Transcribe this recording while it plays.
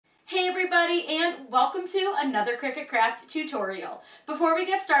everybody, and welcome to another Cricut Craft tutorial. Before we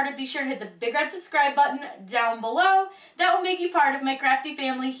get started, be sure to hit the big red subscribe button down below. That will make you part of my crafty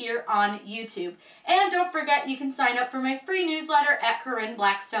family here on YouTube. And don't forget, you can sign up for my free newsletter at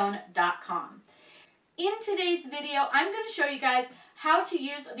CorinneBlackstone.com. In today's video, I'm going to show you guys how to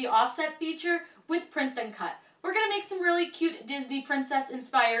use the offset feature with Print Then Cut. We're going to make some really cute Disney princess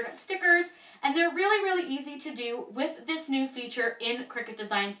inspired stickers, and they're really easy to do with this new feature in Cricut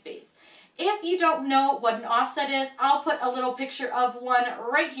Design Space. If you don't know what an offset is, I'll put a little picture of one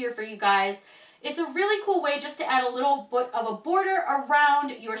right here for you guys. It's a really cool way just to add a little bit of a border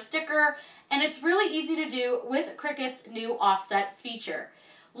around your sticker, and it's really easy to do with Cricut's new offset feature.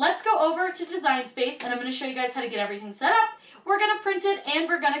 Let's go over to Design Space, and I'm going to show you guys how to get everything set up. We're going to print it, and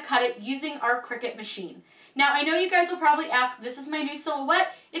we're going to cut it using our Cricut machine. Now, I know you guys will probably ask, this is my new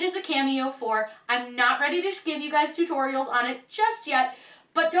silhouette. It is a Cameo 4. I'm not ready to give you guys tutorials on it just yet,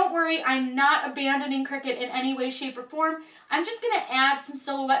 but don't worry, I'm not abandoning Cricut in any way, shape, or form. I'm just going to add some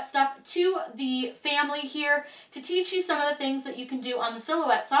silhouette stuff to the family here to teach you some of the things that you can do on the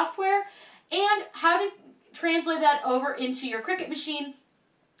silhouette software and how to translate that over into your Cricut machine,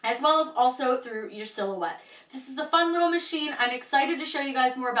 as well as also through your silhouette. This is a fun little machine. I'm excited to show you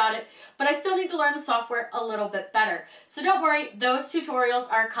guys more about it, but I still need to learn the software a little bit better. So don't worry, those tutorials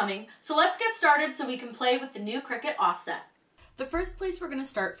are coming. So let's get started so we can play with the new Cricut offset. The first place we're going to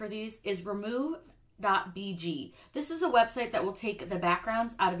start for these is Removebg. This is a website that will take the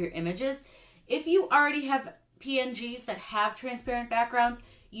backgrounds out of your images. If you already have PNGs that have transparent backgrounds,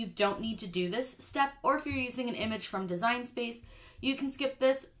 you don't need to do this step, or if you're using an image from Design Space, you can skip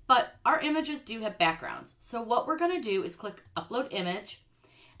this, but our images do have backgrounds. So what we're going to do is click Upload Image,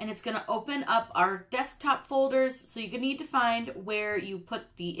 and it's going to open up our desktop folders. So you're going to need to find where you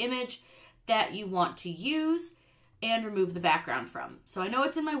put the image that you want to use and remove the background from. So I know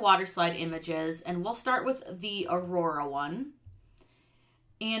it's in my water slide images, and we'll start with the Aurora one.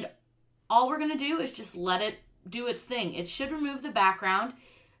 And all we're going to do is just let it do its thing. It should remove the background.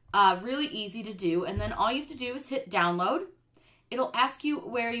 Really easy to do. And then all you have to do is hit download. It'll ask you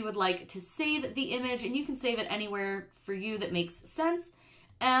where you would like to save the image, and you can save it anywhere for you that makes sense,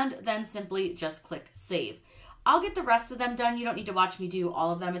 and then simply just click save. I'll get the rest of them done. You don't need to watch me do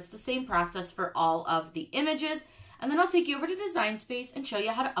all of them. It's the same process for all of the images, and then I'll take you over to Design Space and show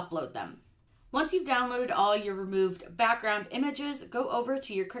you how to upload them. Once you've downloaded all your removed background images, go over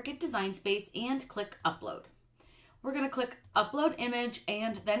to your Cricut Design Space and click Upload. We're going to click Upload Image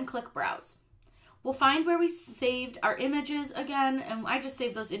and then click Browse. We'll find where we saved our images again, and I just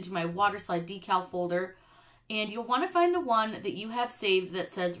saved those into my waterslide decal folder. And you'll want to find the one that you have saved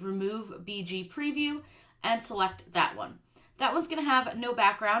that says Removebg Preview and select that one. That one's going to have no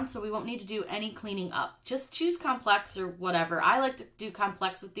background, so we won't need to do any cleaning up. Just choose complex or whatever. I like to do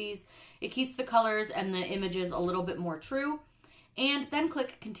complex with these. It keeps the colors and the images a little bit more true. And then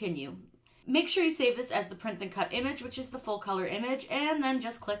click Continue. Make sure you save this as the Print Then Cut image, which is the full color image, and then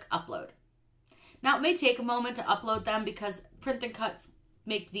just click Upload. Now, it may take a moment to upload them because Print Then Cuts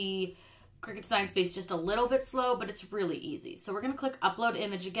make the Cricut Design Space just a little bit slow, but it's really easy. So we're going to click Upload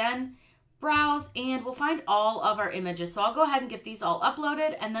Image again, Browse, and we'll find all of our images. So I'll go ahead and get these all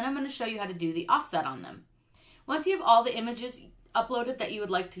uploaded, and then I'm going to show you how to do the offset on them. Once you have all the images uploaded that you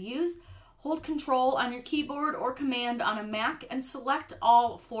would like to use, hold Control on your keyboard or Command on a Mac and select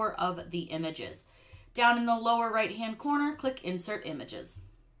all 4 of the images. Down in the lower right-hand corner, click Insert Images.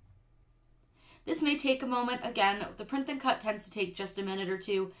 This may take a moment. Again, the Print Then Cut tends to take just a minute or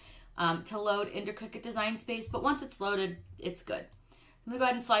two to load into Cricut Design Space, but once it's loaded, it's good. I'm going to go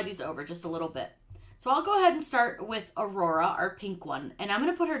ahead and slide these over just a little bit. So I'll go ahead and start with Aurora, our pink one, and I'm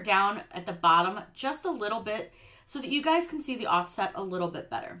going to put her down at the bottom just a little bit so that you guys can see the offset a little bit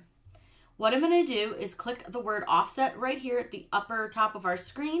better. What I'm going to do is click the word offset right here at the upper top of our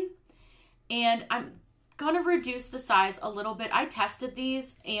screen, and I'm going to reduce the size a little bit. I tested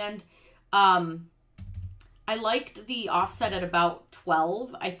these, and I liked the offset at about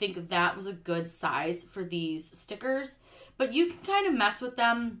 12. I think that was a good size for these stickers, but you can kind of mess with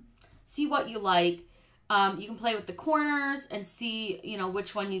them, see what you like. You can play with the corners and see, you know,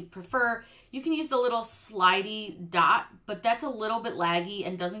 which one you prefer. You can use the little slidey dot, but that's a little bit laggy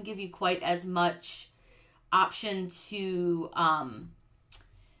and doesn't give you quite as much option to,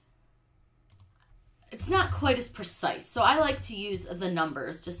 it's not quite as precise. So I like to use the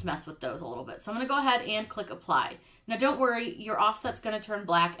numbers just to mess with those a little bit. So I'm going to go ahead and click Apply. Now don't worry, your offset's going to turn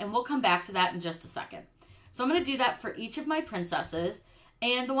black, and we'll come back to that in just a second. So I'm going to do that for each of my princesses.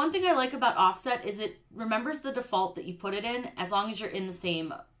 And the one thing I like about offset is it remembers the default that you put it in as long as you're in the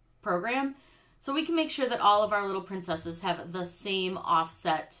same program. So we can make sure that all of our little princesses have the same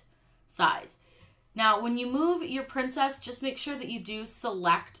offset size. Now, when you move your princess, just make sure that you do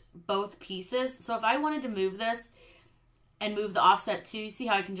select both pieces. So if I wanted to move this and move the offset too, you see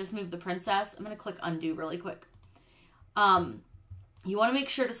how I can just move the princess? I'm going to click undo really quick. You want to make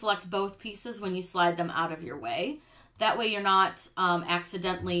sure to select both pieces when you slide them out of your way. That way you're not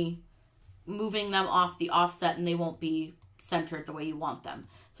accidentally moving them off the offset and they won't be centered the way you want them.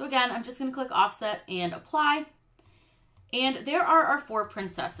 So again, I'm just going to click offset and apply. And there are our 4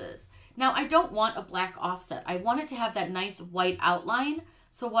 princesses. Now, I don't want a black offset. I want it to have that nice white outline.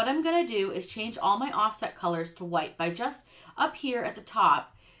 So what I'm going to do is change all my offset colors to white by just up here at the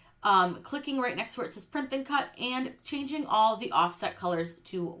top, clicking right next to where it says print and cut and changing all the offset colors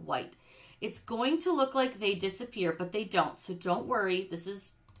to white. It's going to look like they disappear, but they don't. So don't worry. This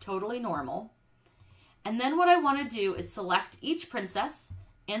is totally normal. And then what I want to do is select each princess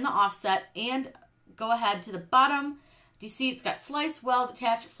in the offset and go ahead to the bottom. Do you see it's got slice, weld,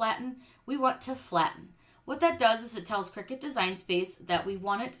 attach, flatten? We want to flatten. What that does is it tells Cricut Design Space that we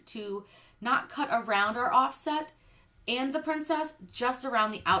want it to not cut around our offset and the princess, just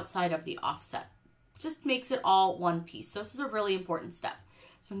around the outside of the offset. Just makes it all one piece. So this is a really important step.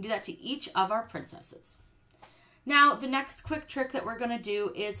 So I'm going to do that to each of our princesses. Now, the next quick trick that we're going to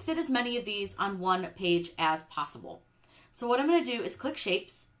do is fit as many of these on one page as possible. So what I'm going to do is click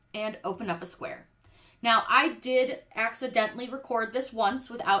Shapes and open up a square. Now, I did accidentally record this once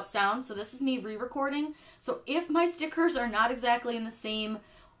without sound, so this is me re-recording. So if my stickers are not exactly in the same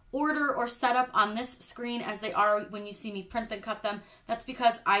order or setup on this screen as they are when you see me print and cut them, that's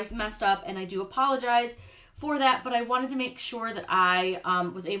because I messed up and I do apologize for that, but I wanted to make sure that I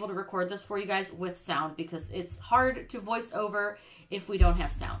was able to record this for you guys with sound because it's hard to voice over if we don't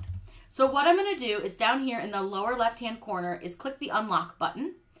have sound. So what I'm going to do is down here in the lower left-hand corner is click the unlock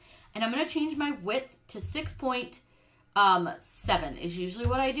button. And I'm going to change my width to 6.7 is usually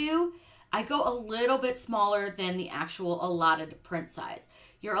what I do. I go a little bit smaller than the actual allotted print size.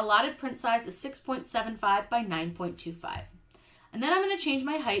 Your allotted print size is 6.75 by 9.25. And then I'm going to change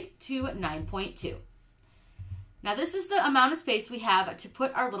my height to 9.2. Now this is the amount of space we have to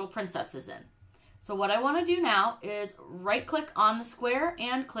put our little princesses in. So what I want to do now is right click on the square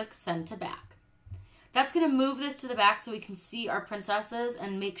and click send to back. That's going to move this to the back so we can see our princesses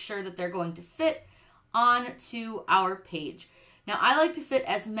and make sure that they're going to fit onto our page. Now, I like to fit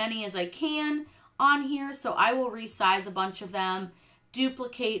as many as I can on here, so I will resize a bunch of them,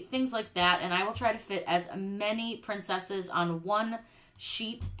 duplicate, things like that, and I will try to fit as many princesses on one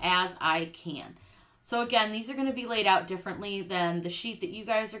sheet as I can. So again, these are going to be laid out differently than the sheet that you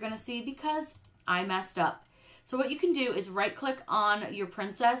guys are going to see because I messed up. So what you can do is right click on your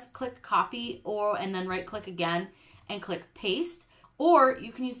princess, click copy, and then right click again and click paste. Or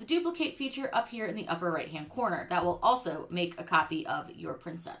you can use the duplicate feature up here in the upper right hand corner. That will also make a copy of your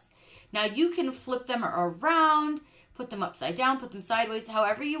princess. Now you can flip them around, put them upside down, put them sideways,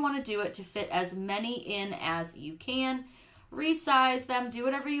 however you want to do it to fit as many in as you can. Resize them, do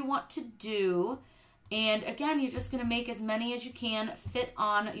whatever you want to do. And again, you're just going to make as many as you can fit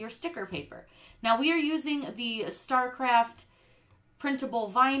on your sticker paper. Now we are using the StarCraft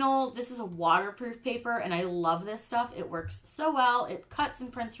printable vinyl. This is a waterproof paper and I love this stuff. It works so well. It cuts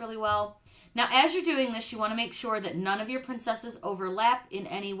and prints really well. Now as you're doing this, you want to make sure that none of your princesses overlap in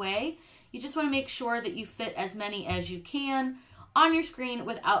any way. You just want to make sure that you fit as many as you can on your screen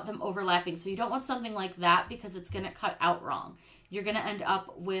without them overlapping. So you don't want something like that because it's going to cut out wrong. You're going to end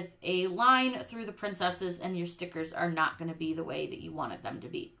up with a line through the princesses and your stickers are not going to be the way that you wanted them to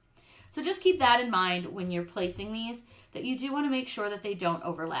be. So just keep that in mind when you're placing these, that you do want to make sure that they don't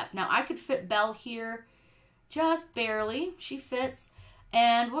overlap. Now I could fit Belle here just barely. She fits.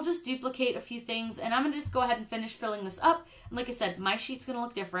 And we'll just duplicate a few things. And I'm going to just go ahead and finish filling this up. And like I said, my sheet's going to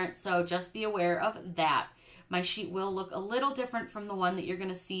look different. So just be aware of that. My sheet will look a little different from the one that you're going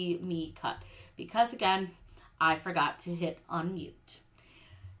to see me cut. Because again, I forgot to hit unmute.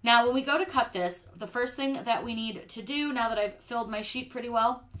 Now when we go to cut this, the first thing that we need to do, now that I've filled my sheet pretty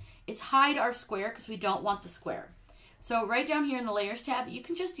well, is hide our square because we don't want the square. So right down here in the layers tab, you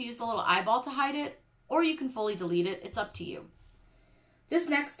can just use the little eyeball to hide it, or you can fully delete it. It's up to you. This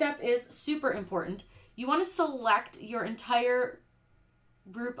next step is super important. You want to select your entire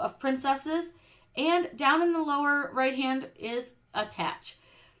group of princesses, and down in the lower right hand is attach.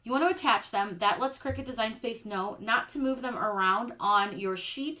 You want to attach them. That lets Cricut Design Space know not to move them around on your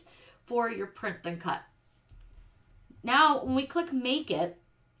sheet for your print and cut. Now when we click make it,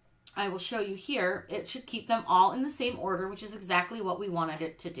 I will show you here, it should keep them all in the same order, which is exactly what we wanted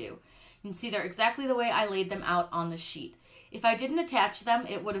it to do. You can see they're exactly the way I laid them out on the sheet. If I didn't attach them,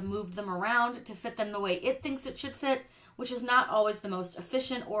 it would have moved them around to fit them the way it thinks it should fit, which is not always the most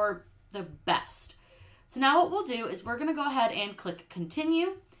efficient or the best. So now what we'll do is we're gonna go ahead and click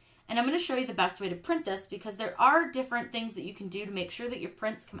continue. And I'm gonna show you the best way to print this because there are different things that you can do to make sure that your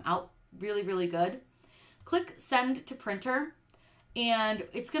prints come out really, really good. Click send to printer and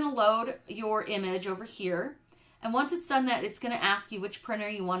it's gonna load your image over here. And once it's done that, it's gonna ask you which printer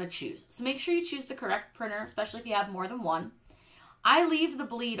you wanna choose. So make sure you choose the correct printer, especially if you have more than one. I leave the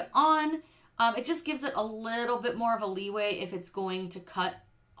bleed on. It just gives it a little bit more of a leeway if it's going to cut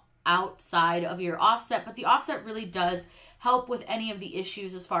outside of your offset, but the offset really does help with any of the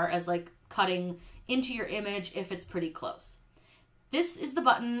issues as far as like cutting into your image if it's pretty close. This is the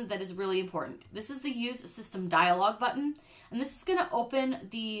button that is really important. This is the Use System Dialog button, and this is going to open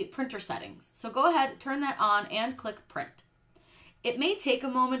the printer settings. So go ahead, turn that on, and click Print. It may take a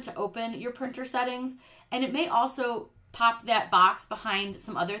moment to open your printer settings, and it may also pop that box behind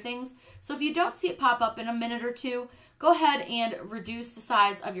some other things. So if you don't see it pop up in a minute or two, go ahead and reduce the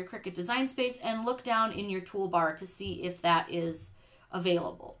size of your Cricut design space and look down in your toolbar to see if that is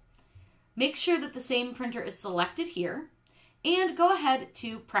available. Make sure that the same printer is selected here and go ahead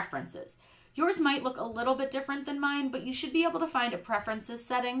to Preferences. Yours might look a little bit different than mine, but you should be able to find a Preferences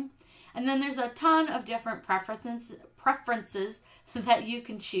setting. And then there's a ton of different preferences that you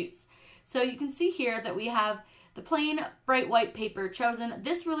can choose. So you can see here that we have the plain bright white paper chosen.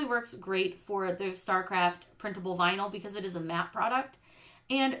 This really works great for the StarCraft printable vinyl because it is a matte product.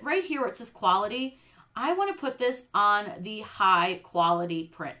 And right here where it says quality, I want to put this on the high quality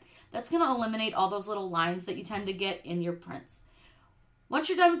print. That's going to eliminate all those little lines that you tend to get in your prints. Once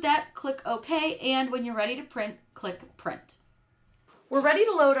you're done with that, click OK, and when you're ready to print, click Print. We're ready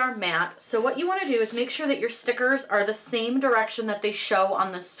to load our mat, so what you want to do is make sure that your stickers are the same direction that they show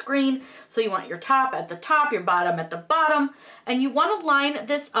on the screen. So you want your top at the top, your bottom at the bottom, and you want to line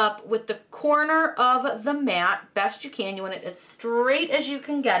this up with the corner of the mat best you can. You want it as straight as you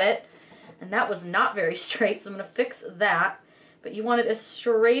can get it, and that was not very straight, so I'm going to fix that. But you want it as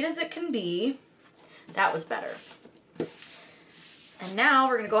straight as it can be. That was better. And now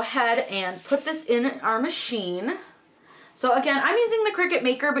we're going to go ahead and put this in our machine. So again, I'm using the Cricut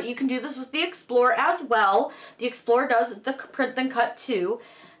Maker, but you can do this with the Explorer as well. The Explorer does the print then cut too.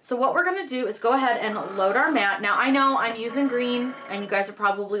 So what we're going to do is go ahead and load our mat. Now I know I'm using green, and you guys are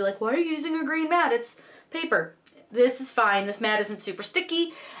probably like, why are you using a green mat? It's paper. This is fine. This mat isn't super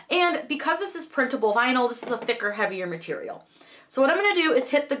sticky. And because this is printable vinyl, this is a thicker, heavier material. So what I'm going to do is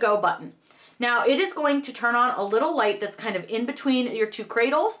hit the go button. Now it is going to turn on a little light that's kind of in between your two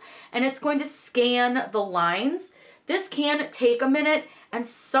cradles, and it's going to scan the lines. This can take a minute, and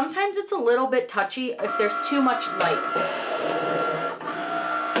sometimes it's a little bit touchy if there's too much light.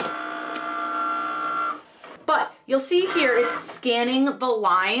 But you'll see here it's scanning the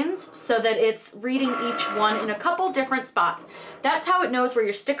lines so that it's reading each one in a couple different spots. That's how it knows where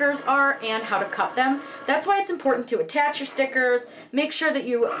your stickers are and how to cut them. That's why it's important to attach your stickers, make sure that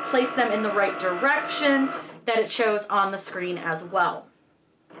you place them in the right direction, that it shows on the screen as well.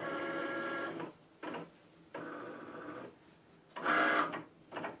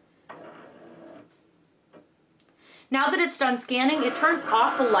 Now that it's done scanning, it turns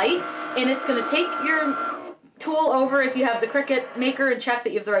off the light, and it's going to take your tool over if you have the Cricut Maker and check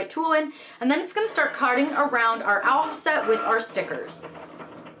that you have the right tool in, and then it's going to start cutting around our offset with our stickers.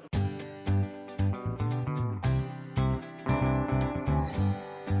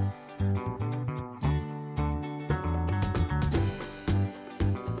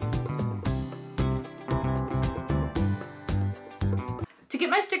 To get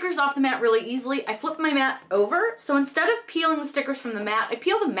my stickers off the mat really easily, I flip my mat over. So instead of peeling the stickers from the mat, I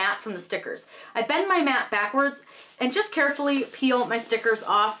peel the mat from the stickers. I bend my mat backwards and just carefully peel my stickers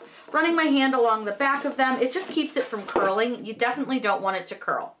off, running my hand along the back of them. It just keeps it from curling. You definitely don't want it to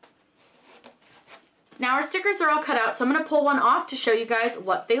curl. Now our stickers are all cut out, so I'm going to pull one off to show you guys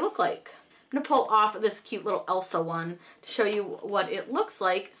what they look like. I'm going to pull off this cute little Elsa one to show you what it looks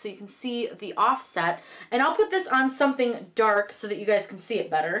like so you can see the offset. And I'll put this on something dark so that you guys can see it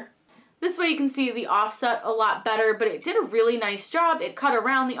better. This way you can see the offset a lot better, but it did a really nice job. It cut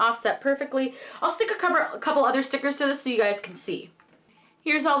around the offset perfectly. I'll stick a couple other stickers to this so you guys can see.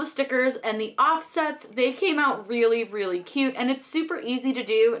 Here's all the stickers and the offsets. They came out really, really cute, and it's super easy to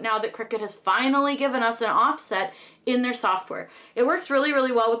do now that Cricut has finally given us an offset in their software. It works really,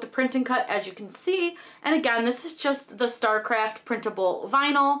 really well with the print and cut, as you can see. And again, this is just the StarCraft printable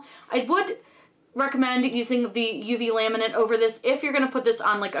vinyl. I would recommend using the UV laminate over this if you're going to put this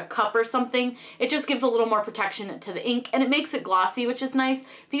on like a cup or something. It just gives a little more protection to the ink, and it makes it glossy, which is nice.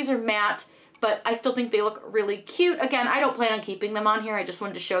 These are matte but I still think they look really cute. Again, I don't plan on keeping them on here. I just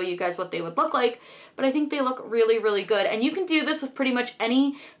wanted to show you guys what they would look like, but I think they look really, really good. And you can do this with pretty much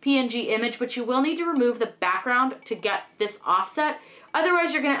any PNG image, but you will need to remove the background to get this offset.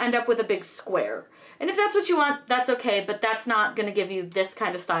 Otherwise, you're going to end up with a big square. And if that's what you want, that's okay, but that's not going to give you this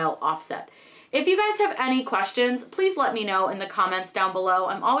kind of style offset. If you guys have any questions, please let me know in the comments down below.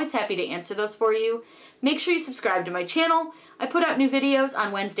 I'm always happy to answer those for you. Make sure you subscribe to my channel. I put out new videos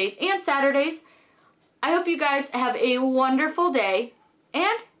on Wednesdays and Saturdays. I hope you guys have a wonderful day,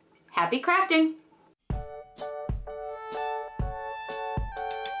 and happy crafting!